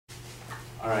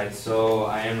Alright, so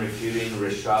I am refuting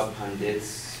Rishabh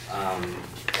Pandit's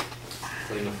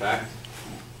claim of fact.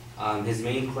 His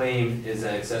main claim is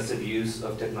that excessive use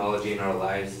of technology in our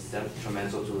lives is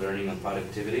detrimental to learning and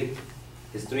productivity.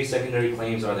 His three secondary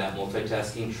claims are that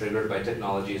multitasking triggered by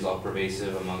technology is all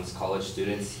pervasive amongst college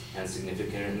students and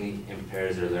significantly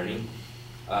impairs their learning.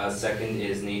 Second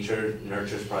is nature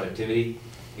nurtures productivity.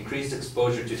 Increased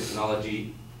exposure to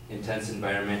technology-intense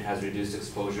environment has reduced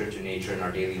exposure to nature in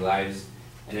our daily lives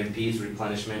and impedes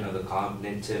replenishment of the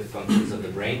cognitive functions of the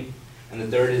brain. And the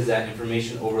third is that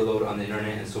information overload on the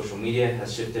internet and social media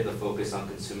has shifted the focus on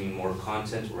consuming more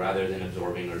content rather than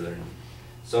absorbing or learning.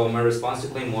 So my response to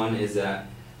claim one is that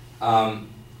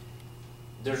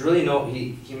there's really no,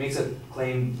 he makes a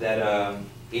claim that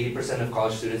 80% of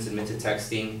college students admit to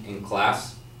texting in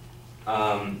class,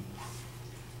 but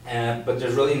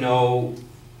there's really no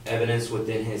evidence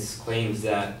within his claims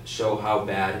that show how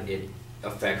bad it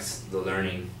affects the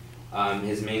learning.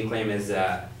 His main claim is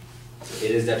that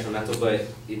it is detrimental, but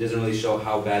it doesn't really show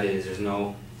how bad it is. There's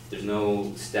no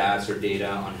stats or data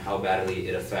on how badly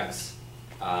it affects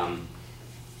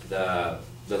the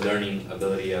learning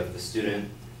ability of the student.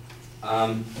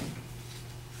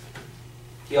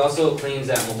 He also claims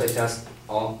that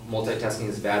multitasking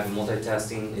is bad, but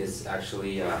multitasking is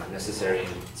actually necessary in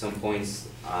some points.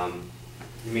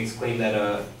 He makes a claim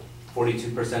that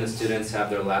 42% of students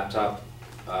have their laptop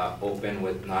open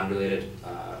with non-related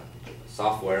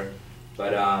software,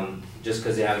 but just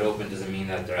because they have it open doesn't mean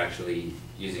that they're actually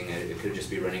using it. It could just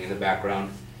be running in the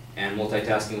background. And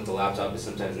multitasking with the laptop is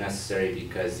sometimes necessary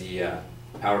because the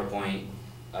PowerPoint,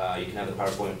 you can have the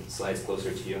PowerPoint slides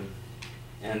closer to you.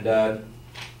 And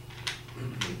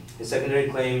his secondary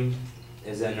claim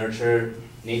is that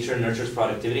nature nurtures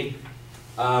productivity.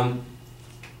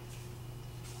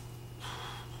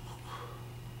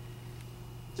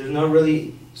 There's no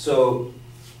really, his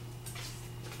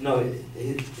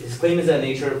claim is that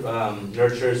nature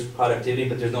nurtures productivity,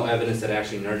 but there's no evidence that it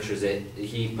actually nurtures it.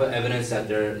 He put evidence that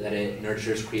it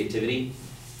nurtures creativity,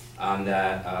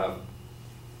 that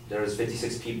there was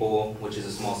 56 people, which is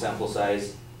a small sample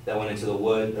size, that went into the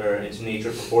wood or into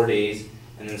nature for 4 days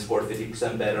and then scored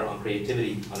 50% better on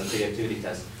creativity, on the creativity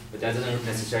test. But that doesn't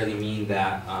necessarily mean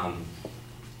that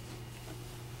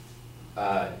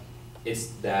it's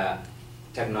that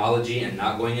technology and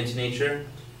not going into nature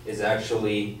is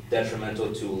actually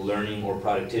detrimental to learning or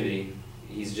productivity.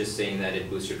 He's just saying that it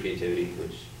boosts your creativity,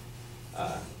 which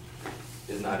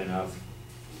is not enough.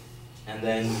 And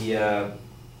then he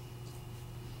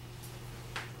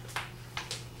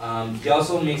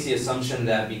also makes the assumption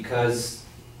that because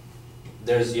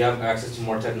you have access to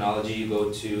more technology, you go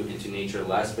into nature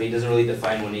less, but he doesn't really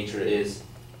define what nature is.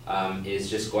 Is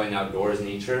just going outdoors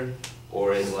nature,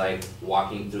 or is like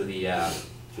walking through the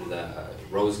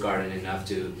rose garden enough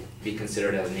to be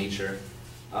considered as nature.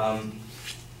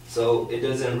 So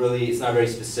it's not very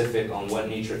specific on what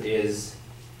nature is,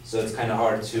 so it's kind of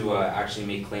hard to actually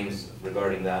make claims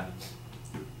regarding that.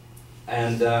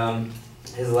 And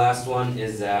his last one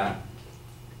is that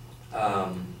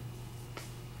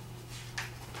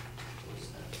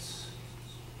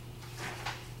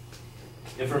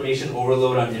information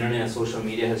overload on internet and social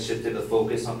media has shifted the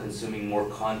focus on consuming more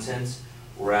content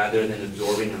rather than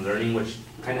absorbing and learning, which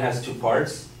kind of has two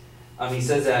parts. He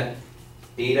says that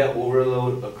data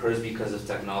overload occurs because of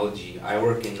technology. I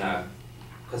work in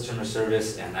customer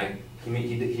service, and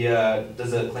he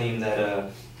does a claim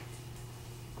that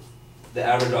the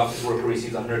average office worker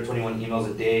receives 121 emails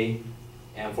a day,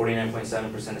 and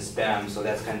 49.7% is spam, so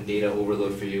that's kind of data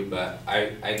overload for you, but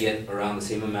I get around the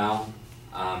same amount.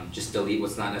 Just delete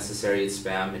what's not necessary, it's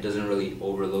spam. It doesn't really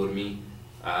overload me.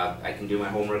 I can do my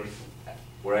homework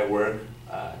where I work.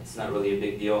 It's not really a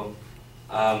big deal.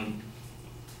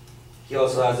 He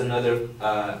also has another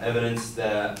evidence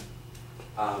that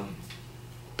a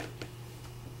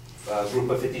group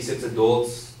of 56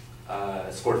 adults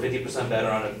scored 50%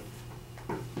 better on a,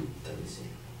 let me see.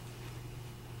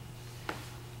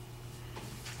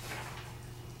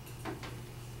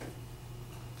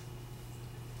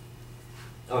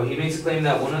 Oh, he makes a claim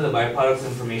that one of the byproducts of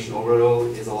information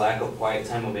overload is a lack of quiet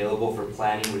time available for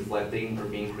planning, reflecting, or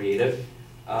being creative.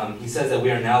 He says that we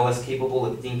are now less capable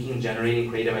of thinking, generating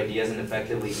creative ideas, and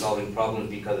effectively solving problems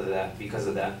because of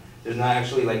that. There's not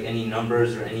actually like any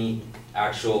numbers or any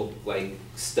actual like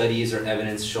studies or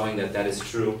evidence showing that that is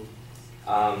true.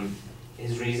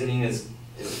 His reasoning is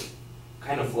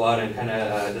kind of flawed and kind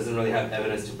of doesn't really have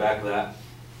evidence to back that.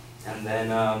 And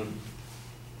then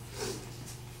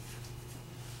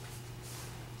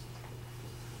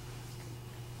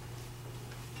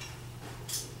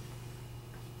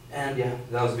yeah,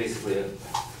 that was basically it.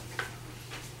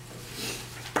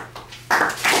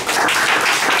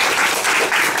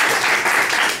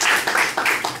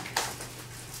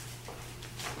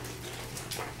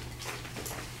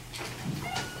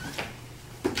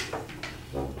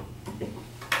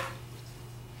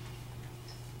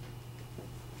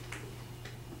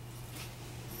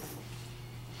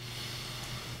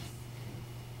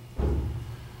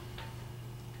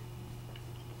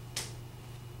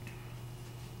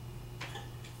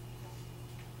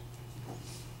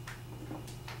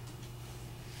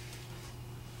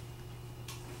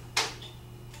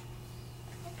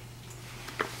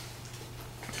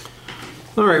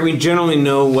 All right, we generally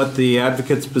know what the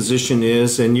advocate's position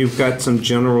is, and you've got some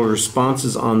general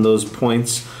responses on those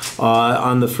points.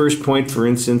 On the first point, for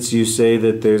instance, you say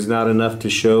that there's not enough to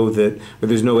show that, or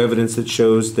there's no evidence that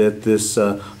shows that this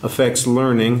affects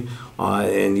learning,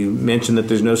 and you mentioned that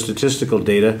there's no statistical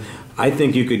data. I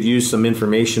think you could use some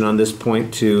information on this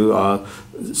point to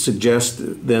suggest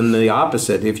then the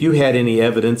opposite. If you had any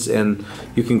evidence and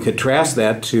you can contrast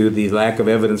that to the lack of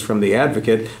evidence from the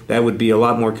advocate, that would be a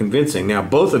lot more convincing. Now,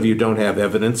 both of you don't have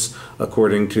evidence,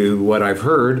 according to what I've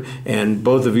heard, and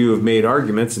both of you have made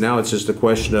arguments. Now it's just a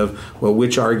question of, well,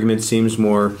 which argument seems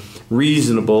more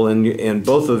reasonable, and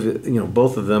both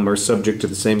of them are subject to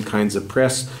the same kinds of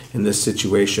press in this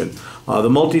situation. The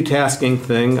multitasking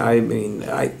thing, I mean,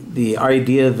 the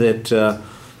idea that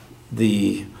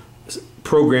the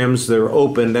programs that are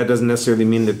open, that doesn't necessarily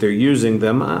mean that they're using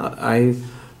them. I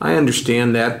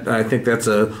understand that. I think that's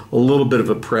a little bit of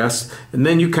a press. And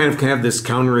then you kind of have this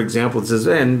counter example that says,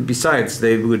 and besides,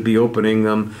 they would be opening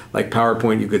them like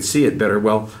PowerPoint, you could see it better.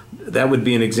 Well, that would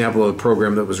be an example of a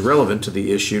program that was relevant to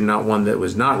the issue, not one that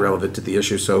was not relevant to the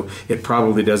issue, so it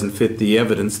probably doesn't fit the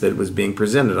evidence that was being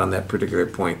presented on that particular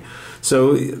point.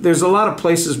 So there's a lot of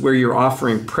places where you're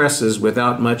offering presses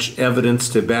without much evidence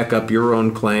to back up your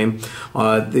own claim.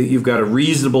 You've got a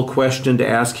reasonable question to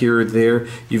ask here or there.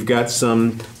 You've got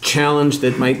some challenge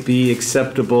that might be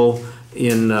acceptable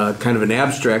in kind of an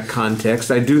abstract context.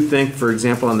 I do think, for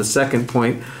example, on the second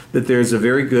point, that there's a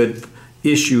very good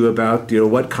issue about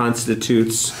what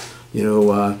constitutes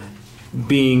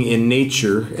being in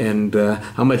nature and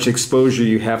how much exposure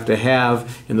you have to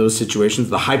have in those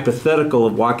situations. The hypothetical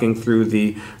of walking through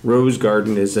the rose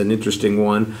garden is an interesting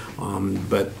one,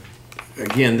 but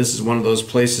again, this is one of those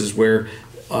places where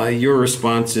your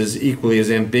response is equally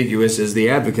as ambiguous as the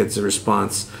advocate's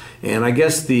response. And I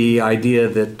guess the idea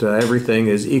that everything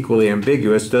is equally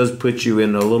ambiguous does put you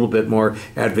in a little bit more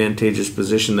advantageous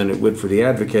position than it would for the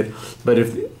advocate. But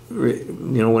if,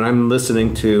 when I'm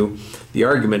listening to the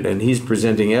argument and he's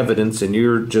presenting evidence and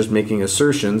you're just making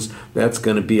assertions, that's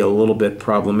going to be a little bit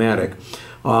problematic.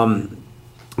 On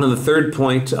the third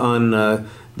point on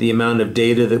the amount of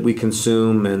data that we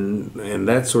consume and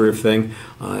that sort of thing,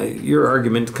 your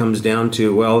argument comes down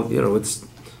to, well,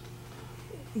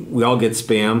 we all get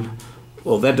spam.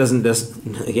 Well, that doesn't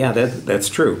that's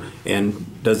true.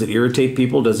 And does it irritate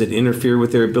people? Does it interfere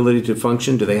with their ability to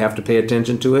function? Do they have to pay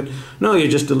attention to it? No, you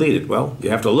just delete it. Well, you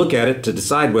have to look at it to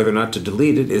decide whether or not to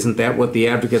delete it. Isn't that what the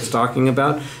advocate's talking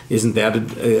about? Isn't that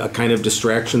a kind of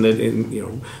distraction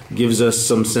that gives us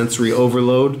some sensory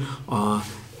overload?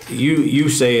 You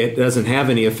say it doesn't have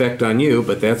any effect on you,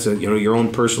 but that's your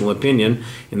own personal opinion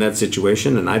in that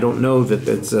situation, and I don't know that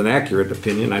that's an accurate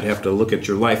opinion. I'd have to look at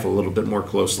your life a little bit more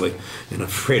closely, and I'm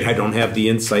afraid I don't have the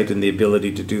insight and the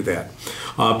ability to do that.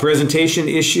 Presentation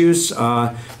issues.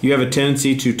 You have a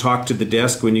tendency to talk to the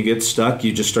desk when you get stuck.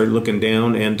 You just start looking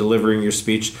down and delivering your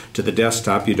speech to the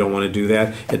desktop. You don't want to do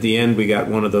that. At the end, we got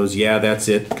one of those, yeah, that's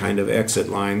it, kind of exit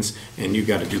lines, and you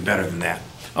got to do better than that.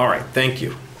 All right, thank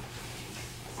you.